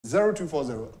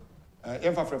0240.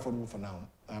 Yemfa frefo for now.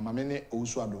 Mamene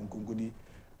Usuado Nkungudi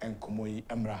and Komoyi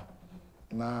Emra.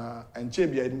 Na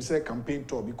enchebia him say campaign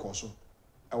tour because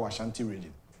our Ashanti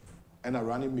region. And a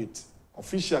running mate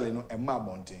officially no Emma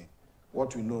Bonte.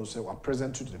 What we know say we are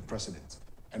present to the president.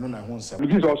 And on I won't say.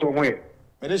 It is also where.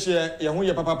 Medeshe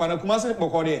Yahuya Papa na Kumasi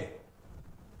Mokode.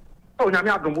 Oh,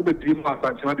 Namia don't move between us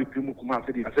and China between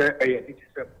Kumasi. I say, it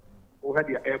is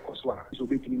already air Koswa, so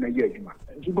between a year.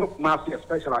 And you both master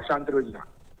special Ashanti region.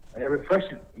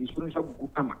 Refreshing, insurance of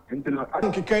Gutama. And I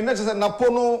think you can just say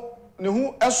Napono,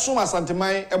 Nehu, Esuma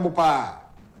Santimai, Ebupa.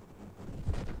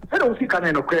 I don't think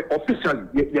I know officially,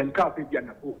 Yanka,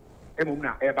 Yanapo,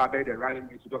 Emuna, Eba, the running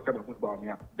to Dr.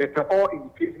 Mahmoud. That's all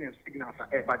indication and signals are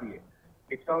everybody.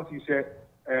 It sounds you said,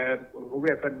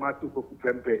 Reverend Opoku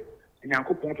Prempeh, in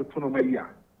Yankopon to Tonomalia.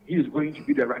 He is going to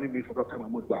be the running mate for Dr.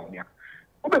 Mahmoud Baumia.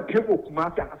 Over people,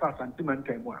 Kumasa has a sentiment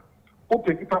and one.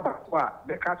 Open the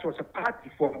catch was a party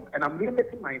form, and I'm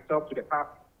limiting myself to the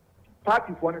party.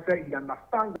 Party form and say he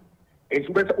understands. It's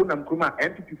better on Kuma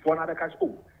entity for another cash.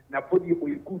 Oh, Napoli or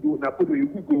Yugo, Napoli or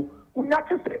Yugo. Who not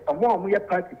to say a more mere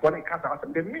party for a cat out.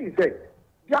 The meaning say,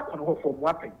 Japan from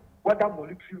weapon. What that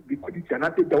monetary liquidity and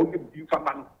I think there will be for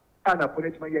man. And upon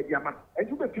it, my yaman. And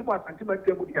you may feel more sentiment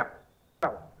than we are.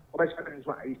 Now, what I say is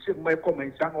why I check my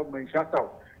comments on my shout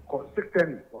out.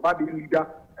 Consistently, about the leader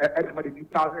at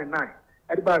 2009.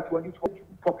 At about 2020,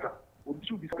 popular. Would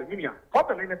you be familiar?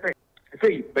 Popular in effect.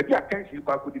 Say, but the attention you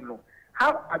couldn't know.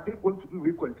 How are they going to do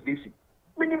reconciliation?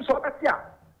 Meaning, so that, yeah,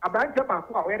 a branch of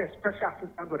who are a special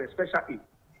assistant or a special aid.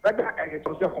 Whether I get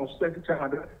also consultant,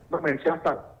 not my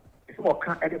chapter. If you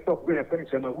can't edit up with a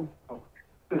furniture, my own.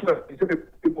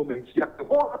 People may see the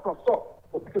whole lot of thought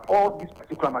all these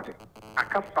particular matters. I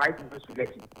can't fight in this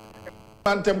election.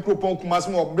 Mantem Kupon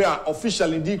Kumasmo Bra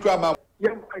officially declare.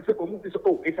 Yeah, I said, oh,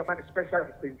 it's about a special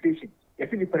dispensation. I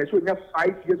think you have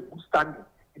 5 years good standing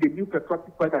in the new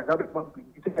patriotic party and other company.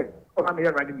 He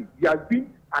has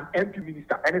been an MP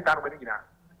minister anytime when he now.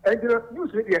 And the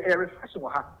news media area fashion will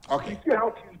have. Okay. See how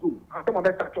things go. Some of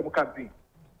that campaign.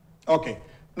 Okay.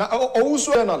 Now,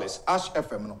 also journalist, Ash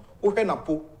FM, no,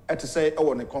 Uhenapo, at say,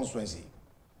 oh, on a constituency.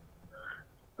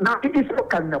 Now, it is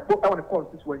not on a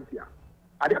constituency.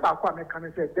 I can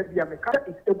say that the American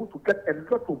is able to get a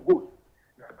lot of votes.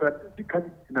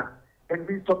 And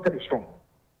we something is strong.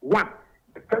 One,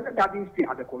 the president doesn't stay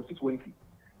at the constituency.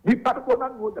 We probably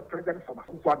don't know the president from a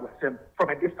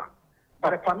distance.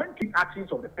 But the parliamentary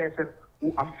actions of the person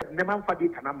who affect never for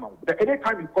data number. But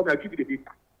anytime you come, I'll give you the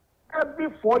data. Every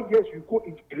 4 years you go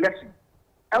into election.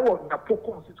 I was in a poor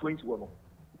constituency.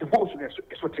 The votes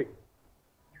will take.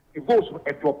 The votes will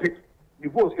drop it. The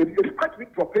votes, if you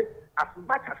can't drop it as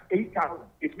much as 8,000,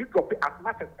 if you drop it as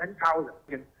much as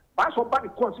 10,000. But somebody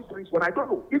constituency when I don't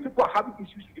know if people are having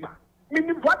issues with him.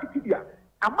 Meaning what it is here.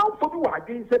 Among people who are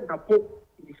against Napo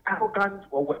is arrogant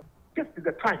or what. This is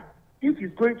the time. If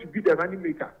he's going to be the running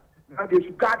maker, now they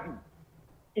should guard him.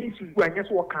 If he's going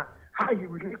to work how he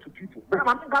relates to people. But I'm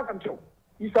not going to tell.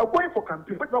 If I'm going for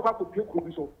campaign, but not going to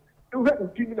be so. You have to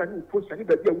give me a new post and you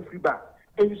will free back.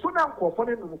 And you so now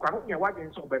confident in the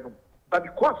but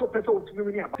because of people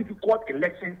with a difficult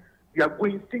election, we are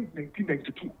going since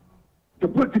 1992. The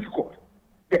more difficult.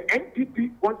 The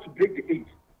NPP wants to break the 8.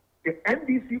 The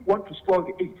NDC wants to spoil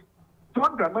the 8.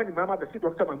 Don't remind Mama the state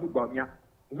of Mahmoud Baumia.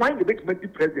 Why the make the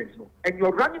president? And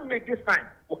your running mate this time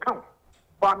will count.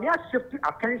 Baumia shifting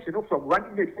attention from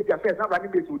running mate to the affairs, not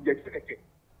running mate to the executive.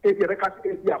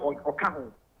 Area or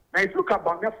Cajon. Now, if you look at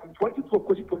Baumia from 2012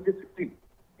 to 2016,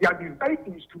 they have been very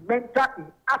instrumental in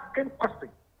asking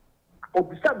questions. Or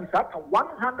besides,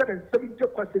 170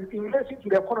 questions in relation to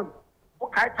the economy.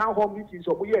 Okay, town hall meetings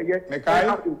or they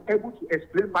are able to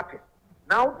explain matters.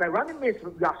 Now, the running mates,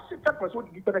 they are shifted for so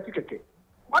the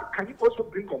what can you also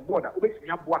bring on board? So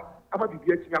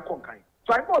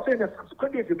I'm not saying that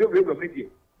subsequently it's a bit of media.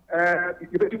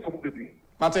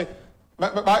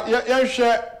 But you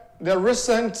share the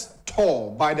recent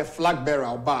tour by the flag bearer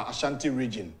of Ashanti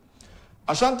Region.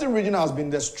 Ashanti Region has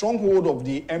been the stronghold of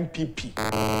the MPP.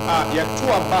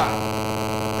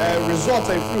 Result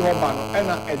a free urban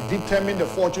and determine the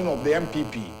fortune of the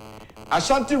MPP.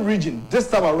 Ashanti Region this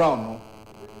time around,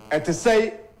 at to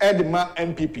say Edema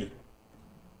MPP.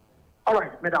 All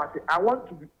right, I want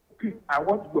to be objective.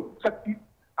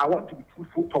 I want to be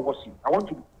truthful towards you. I want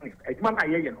to be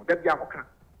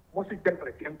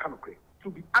to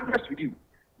be honest with you,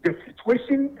 the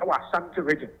situation in our Ashanti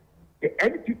region, the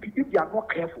NPP, if they are not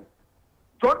careful,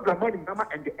 John Dramani Mama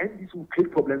and the NDC will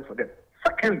create problems for them.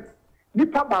 Secondly,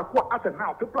 Nipa Bakwa, as of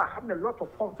now, people are having a lot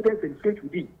of confidence and faith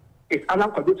within. It's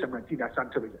Alan Kwado Chamanti in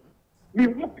Ashanti region.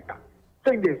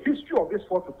 saying the history of this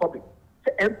Fourth Republic,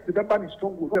 the Durban is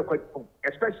strong,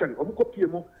 especially Omuko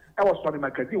PMO, I was on the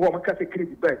magazine,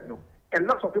 a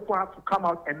lot of people have to come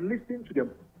out and listen to the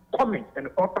comments and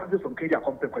the utterances from Kedia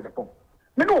Agyapong.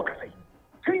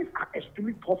 Things are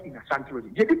extremely tough in Ashanti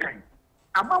Region.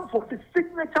 Among for the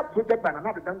signature project by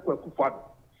another akufo-addo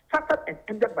started and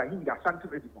ended by him in the Ashanti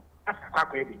Region. That's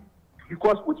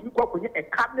because which we call a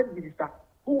cabinet minister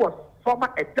who was former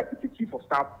a deputy chief of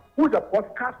staff, who is a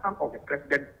podcast arm of the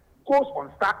president, goes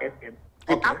on Star FM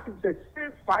and asks him to say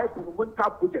 5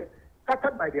 monumental projects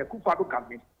started by the akufo-addo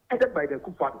government, ended by the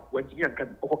akufo-addo when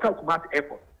Kumasi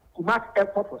Airport. Kumasi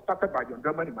Airport was started by John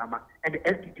Dramani Mahama and the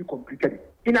NPP completed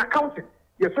it. In accounting,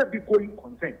 the first big going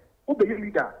concern, who be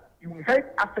leader, you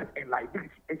inherit assets and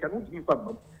liability, and you cannot give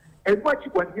them. And what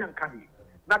you want here and can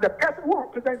now the person who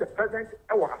represents the president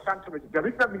or Ashanti Region, the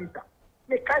regional minister,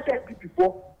 may catch NPP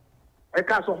before a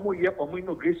case of more year or more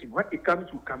inauguration when it comes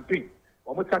to campaign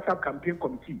or more campaign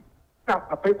committee. Now,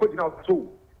 a paper in our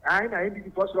soul. I ended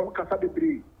the first one Casa de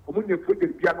Bray, or when you put the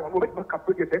piano on what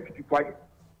project NPP quiet.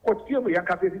 What here we are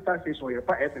casting station or a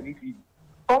SNET.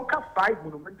 Onka 5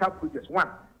 monumental projects. One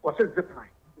was a zipline.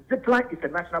 Zipline is a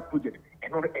national project,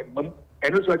 and not a mum.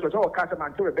 And also, it was all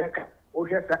Casaman to Rebecca, or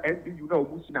here's the NB, you know,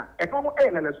 Musina. And no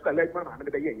airlines to let man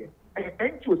under the year. And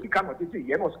NQC cannot say,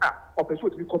 Yenos up, or pursue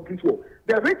to be complete war.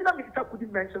 The original minister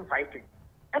couldn't mention fighting.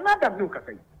 Another new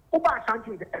cafe. Over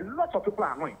Ashanti, a lot of people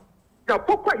are annoying. Now,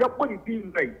 Papa, your body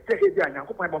being raised, say, hey, I'm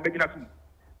making a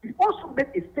he also made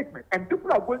a statement, and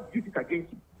people are going to use it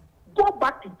against him. Go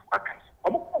back into archives.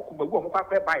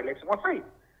 By election. I say,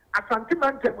 Ashanti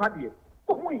man tell me,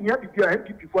 oh, we have the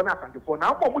MPP for now,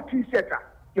 now, what T-shirt,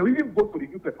 you even vote for the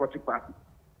New Patriotic Party.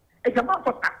 It's a man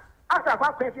for that. After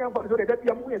about question about the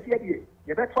deputy,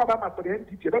 you better trouble for the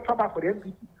MPP, you better trouble for the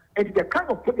MPP, and the kind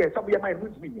of project somebody might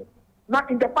lose me. Now,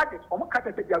 in the budget,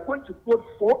 they are going to put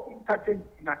 4 interchanges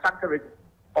in Ashanti Region.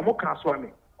 Omoka Swami,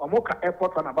 Omoka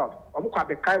Airport runabout, Omoka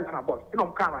Bekai runabout, you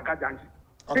know, Kanaga.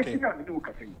 Okay.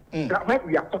 When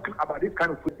we are talking about this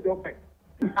kind of development,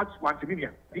 you have to want to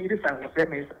million. The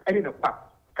fairness and in the past.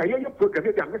 Can you program?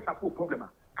 Maybe I'm not a problem.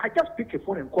 I just pick a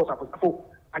phone and call up.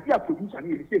 I did produce and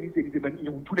he said, you to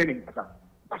the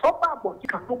but so far, you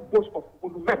cannot boast of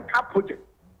monumental project.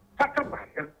 Started by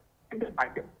them, ended by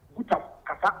them. Good up,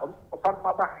 Kasa, or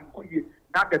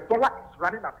now the dollar is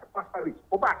running at a faster rate.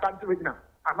 Over Ashanti Region.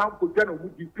 Among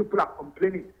people are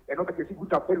complaining, and nobody say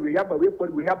good up we have a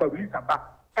release about.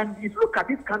 And if you look at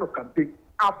this kind of campaign,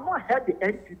 I've not heard the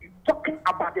NPP talking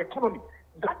about the economy.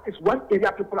 That is one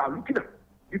area people are looking at.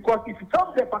 Because if you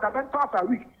tell them fundamentals are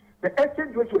weak, the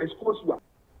exchange rate will expose you.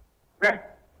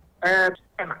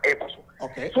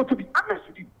 Okay. So to be honest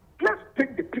with you, let's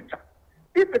take the picture.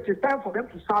 If it is time for them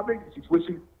to salvage the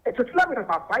situation, it is left with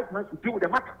about 5 months to deal with the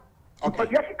matter. Okay.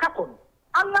 But yes, it happens.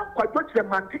 Allah quite much the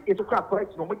man is a crap price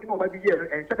no making over the year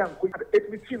and said I'm going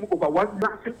to team over 1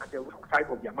 nothing at the side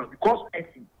of the amount because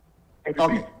anything and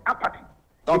apathy.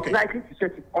 Okay. It's likely to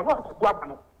set it or not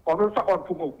or not on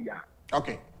Pumobia.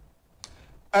 Okay.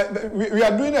 We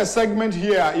are doing a segment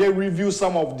here. You review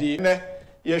some of the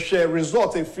share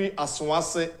results a free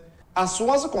Aswase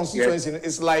constituency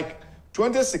is like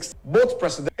 26 both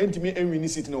president and we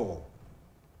sit no.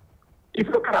 If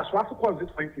you look at Aswase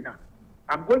constituency now.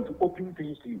 I'm going to open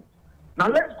things to you. Now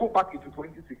let's go back into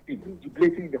 2016,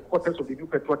 debating the quarters of the New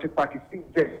Patriotic Party. Things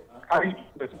there,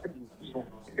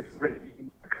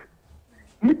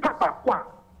 Nipapa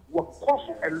will cause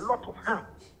a lot of harm.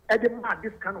 And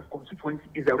this kind of constituency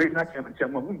is a regional chairman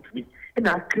to me, and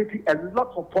I'm creating a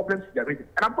lot of problems in the region.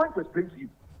 And I'm going to explain to you.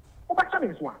 Obasan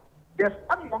is one. There's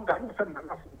one longer who said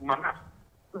Manaf,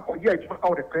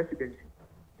 or the presidency.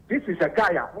 This is a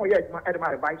guy who is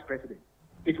my vice president.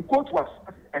 If you go to us,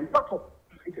 a lot of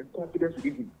faith and confidence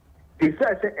within him. They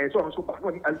say, and so on so, but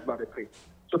not about the praise.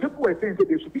 So people were saying that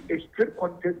there should be a straight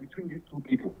contest between these two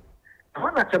people.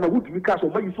 When I tell you, because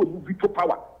of when you saw veto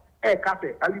power,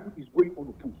 Cafe Alibu is going on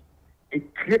the push.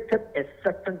 It created a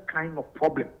certain kind of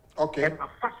problem. Okay. And a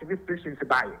fascinating patience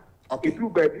by it. Okay. If you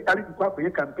baby Alibu for your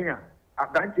campaign,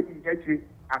 I've done it,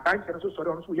 I've done it,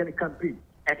 so any campaign.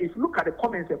 And if you look at the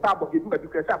comments about the do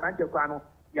because I'm not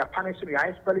you are punishing, you are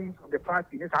expelling from the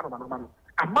party in this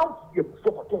amount you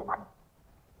before to man.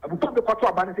 I will come to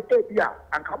Kotua and say, hey, yeah,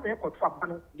 and come here for Trump,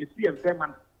 you see, and say,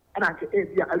 man, and I say, hey,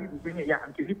 yeah, I will bring here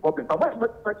and give problem. But what's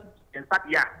not such in fact,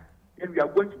 yeah, then we are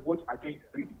going to vote against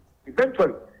reading.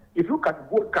 Eventually, if you look at the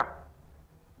vote card,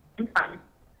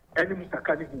 enemy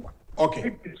Sakani, okay,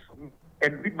 read this for me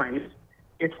and read my list,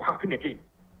 it will happen again.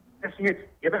 That's it.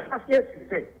 Yes, you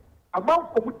say,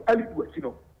 amount for which early was, you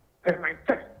know, and my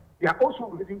text. They are also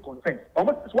raising concerns.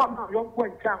 Almost one young boy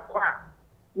can't cry.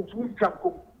 which will come.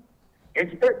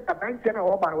 And the bank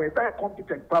were very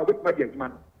competent with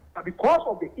management. But because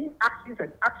of the inactions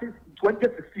and actions in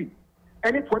 2016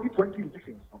 and in 2020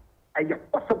 elections, I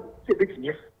have possible to say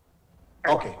yes.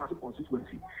 Okay.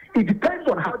 Constituency. It depends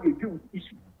on how they deal with the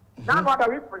issue. Now,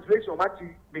 other reconciliation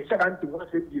actually may say that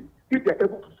if they're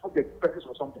able to solve the differences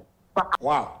or something. But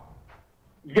wow.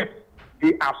 Yes,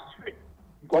 they are straight.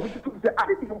 Because to say, I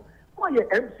didn't know why your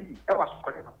MC ever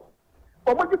scored.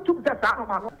 But what you took that down on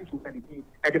my office with anything,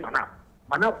 Eddie Mana.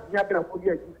 Mana, we have been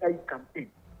a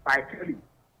campaign. By telling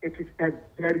it is a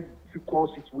very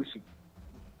difficult situation.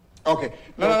 Okay.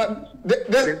 No.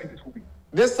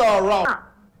 This all around.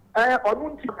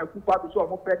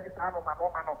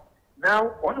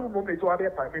 Now, only moment to have a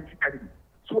parliamentary candidate.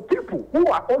 So people who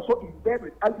are also in there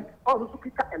with also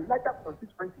pick a larger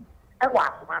constituency.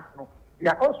 They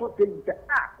are also saying that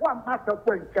one master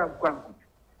point can come.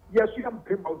 Yes, you have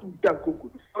been out to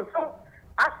Janko. So,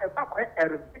 as a papa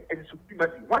and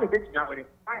supremacy, one of it now,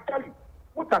 I tell you,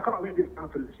 what are coming with this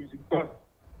council is because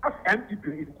as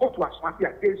MPP is what was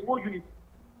there is no unity.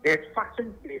 There's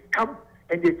faction, there's camp,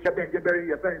 and they say they're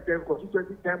very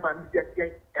constituency term and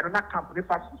and another company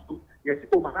fashion too. Yes,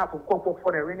 oh, man, from comfort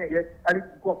for the rain here, and it's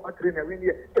got battery in the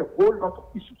here, a whole lot of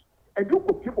issues. And you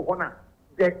could people honor,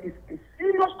 there is a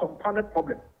serious compounded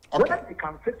problem. Okay. Whether they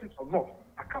can fix it or not,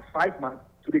 I can't 5 months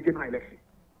to the general election.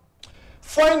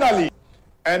 Finally,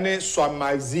 any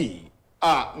Swamazi,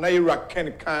 Naira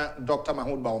Ken Dr.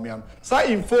 Mahmoud Baumian. Sa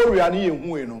info ni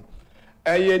yehu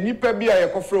nipa bi a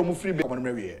yekofre mu free be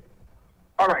commonwealth.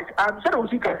 All right, said I was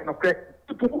kind of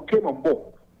people who came on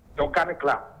board the organic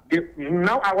club.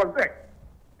 Now I was there.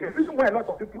 The reason why a lot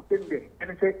of people came there and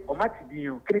they say,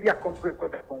 Canadian conference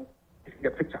is in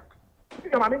the picture.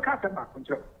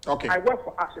 Okay. I work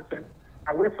for Ashanti,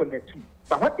 I work for Netu.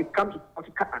 But when it comes to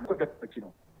political and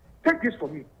take this for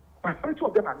me. Majority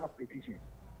of them are not politicians.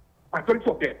 Majority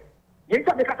of them.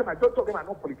 Majority of them are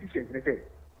not politicians. They say,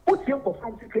 what's your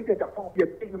performance credit that form be a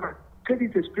big man?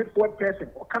 Credit is a straightforward person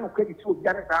or kind of credit to the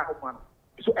other man.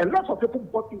 So a lot of people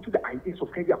bought into the ideas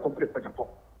of Kenya complex, for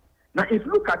example. Now, if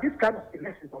you look at this kind of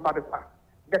elections on Mother Park,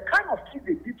 the kind of things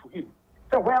they did to him,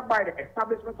 so whereby the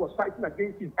establishment was fighting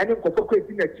against him, and then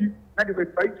they were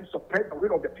trying to suppress the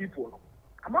will of the people.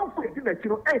 Among for the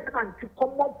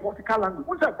common political language,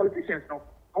 what's our politicians now?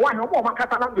 Why no more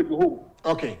language you hold?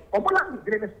 Okay.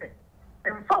 Language,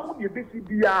 and found the basic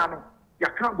piano. You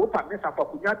can't go for Mesa for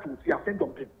Kunya to see a send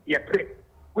on him. You pray.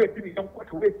 Wait, you don't want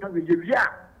to wait until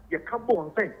you can't go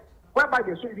on thing. Whereby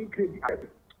they're so crazy.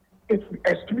 It's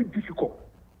extremely difficult.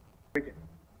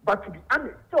 But to be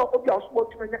honest, so obviously, what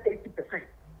 80%,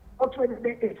 or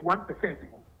 81%,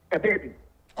 a baby.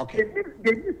 Okay.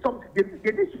 They need something. They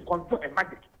need to control a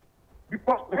magic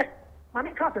because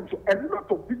money comes into a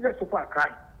lot of business people are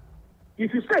crying.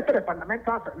 If you say the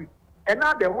fundamentals are weak, and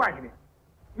now they're whining,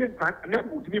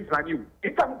 plan you.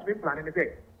 It's not to plan anything.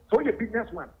 So you're a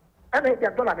businessman, and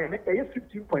their dollar they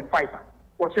 15.5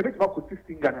 or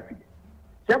 16 Ghana cedis.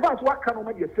 So about what kind of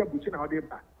money you sell between our day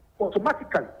back?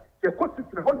 Automatically, the cost is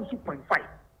 2.5.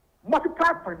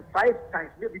 Multiply 0.5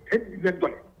 times maybe $10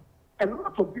 million. A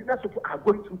lot of business people are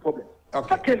going through problems. Okay.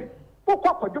 Secondly,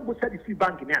 Opoku said the free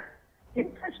bank now.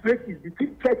 Interest rate is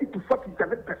between 30 to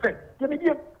 47%. The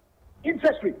median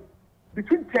interest rate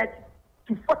between 30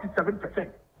 to 47%.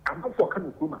 I'm not for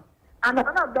Kanukuma. And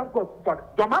another bank for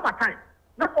Domama time,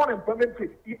 not unemployment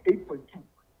rate is 8.2.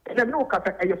 And then no cut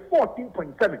a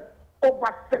 14.7.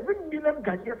 Over 7 million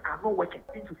Ghanaians are not working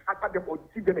to start them or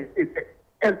see them as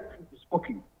everything is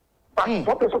okay. But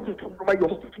what does something to provide your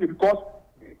hospital because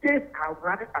states are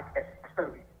running at a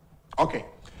salary. Okay.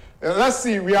 Let's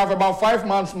see. We have about 5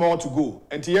 months more to go.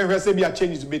 And here we say we are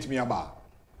changing to beat me about.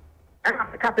 And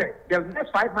as I said, the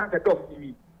next 5 months ahead of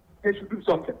me, they should do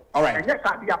something. All right. And yes,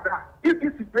 if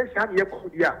this situation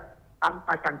here,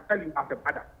 I can tell you as a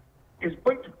mother, it's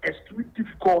going to be extremely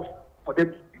difficult for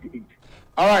them to be the age.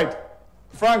 All right.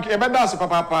 Frank, that's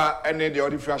Papa and the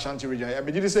Unofficial Ashanti Region. I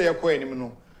did say you're going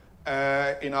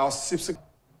in our 6.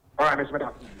 All right, Mr.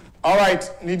 Madam. All right,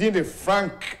 Nidine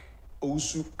Frank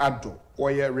Unauthorized,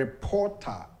 or a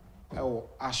reporter or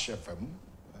Ashfm.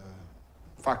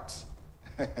 Facts.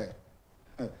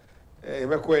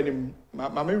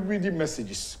 Mama reading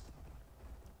messages.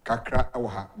 Kakra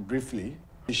Awaha briefly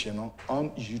on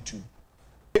YouTube.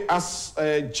 As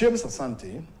James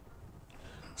Asante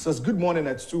says, good morning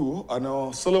at 2. I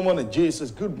know Solomon and Jay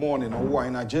says, good morning. Oh,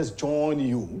 and I just joined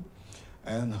you.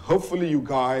 And hopefully you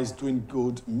guys doing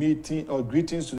good meeting or greetings to